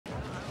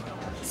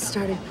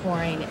started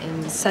pouring,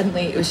 and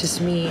suddenly it was just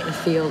me and a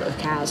field of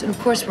cows. And of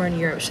course, we're in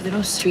Europe, so there are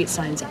no street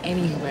signs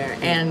anywhere,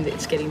 and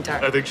it's getting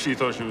dark. I think she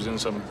thought she was in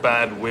some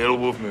bad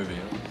werewolf movie.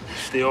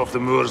 Stay off the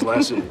moors,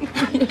 lassie.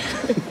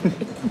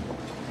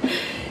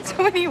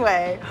 So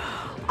anyway,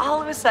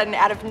 all of a sudden,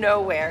 out of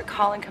nowhere,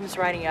 Colin comes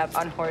riding up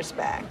on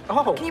horseback.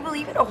 Oh. Can you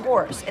believe it? A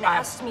horse. And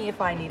asks me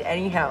if I need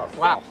any help.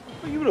 Wow.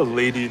 Well, you were a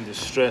lady in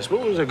distress.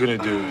 What was I gonna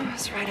do?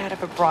 It's right out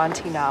of a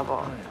Bronte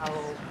novel.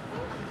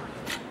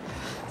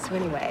 So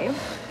anyway,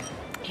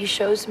 he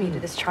shows me to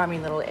this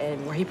charming little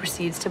inn where he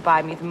proceeds to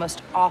buy me the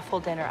most awful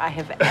dinner I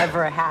have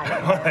ever had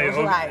in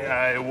my life.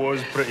 Yeah, it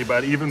was pretty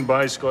bad, even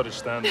by Scottish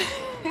standards.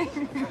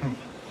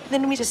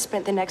 Then we just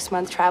spent the next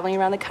month traveling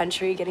around the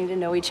country, getting to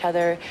know each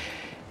other,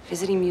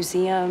 visiting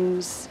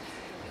museums.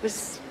 It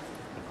was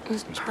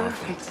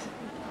perfect.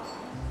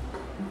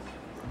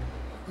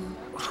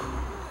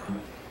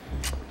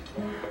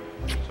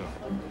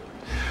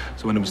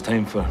 So when it was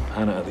time for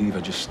Hannah to leave,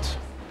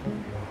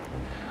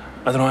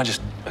 I don't know,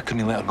 I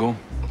couldn't let her go.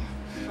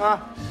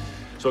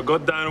 So I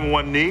got down on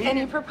one knee. And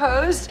he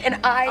proposed, and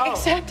I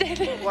accepted.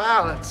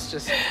 Wow, it's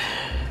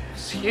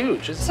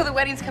huge. So the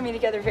wedding's coming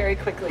together very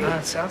quickly.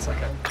 It sounds like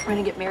it. We're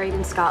gonna get married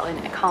in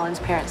Scotland at Colin's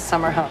parents'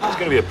 summer home. It's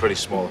gonna be a pretty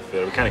small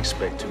affair. We can't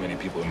expect too many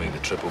people to make the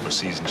trip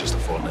overseas in just a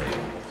fortnight.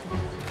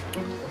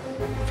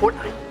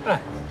 Fortnight?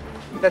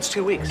 That's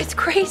 2 weeks. It's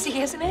crazy,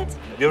 isn't it?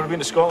 Have you ever been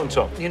to Scotland,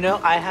 Tom? You know,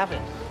 I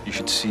haven't. You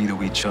should see the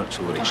wee church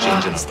we're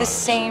exchanging. It's the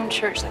same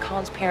church that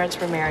Colin's parents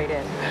were married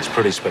in. It's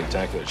pretty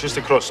spectacular. It's just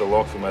across the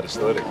loch from our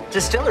distillery.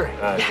 Distillery?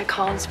 Yeah,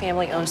 Colin's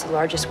family owns the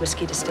largest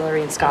whiskey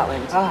distillery in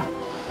Scotland.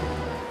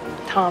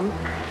 Tom,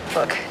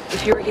 look,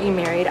 if you were getting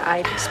married,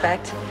 I'd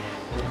expect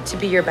to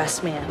be your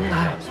best man.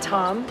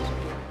 Tom,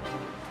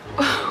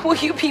 will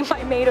you be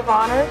my maid of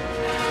honor?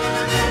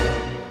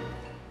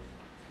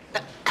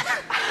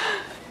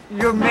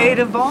 Your maid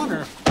of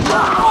honor.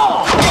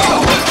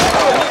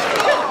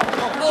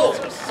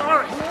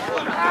 Sorry.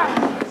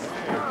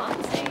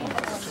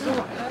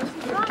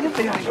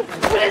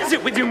 What is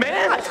it with you,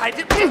 man? I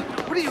didn't.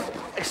 What are you?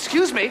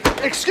 Excuse me.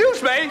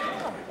 Excuse me.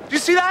 Do you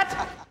see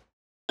that?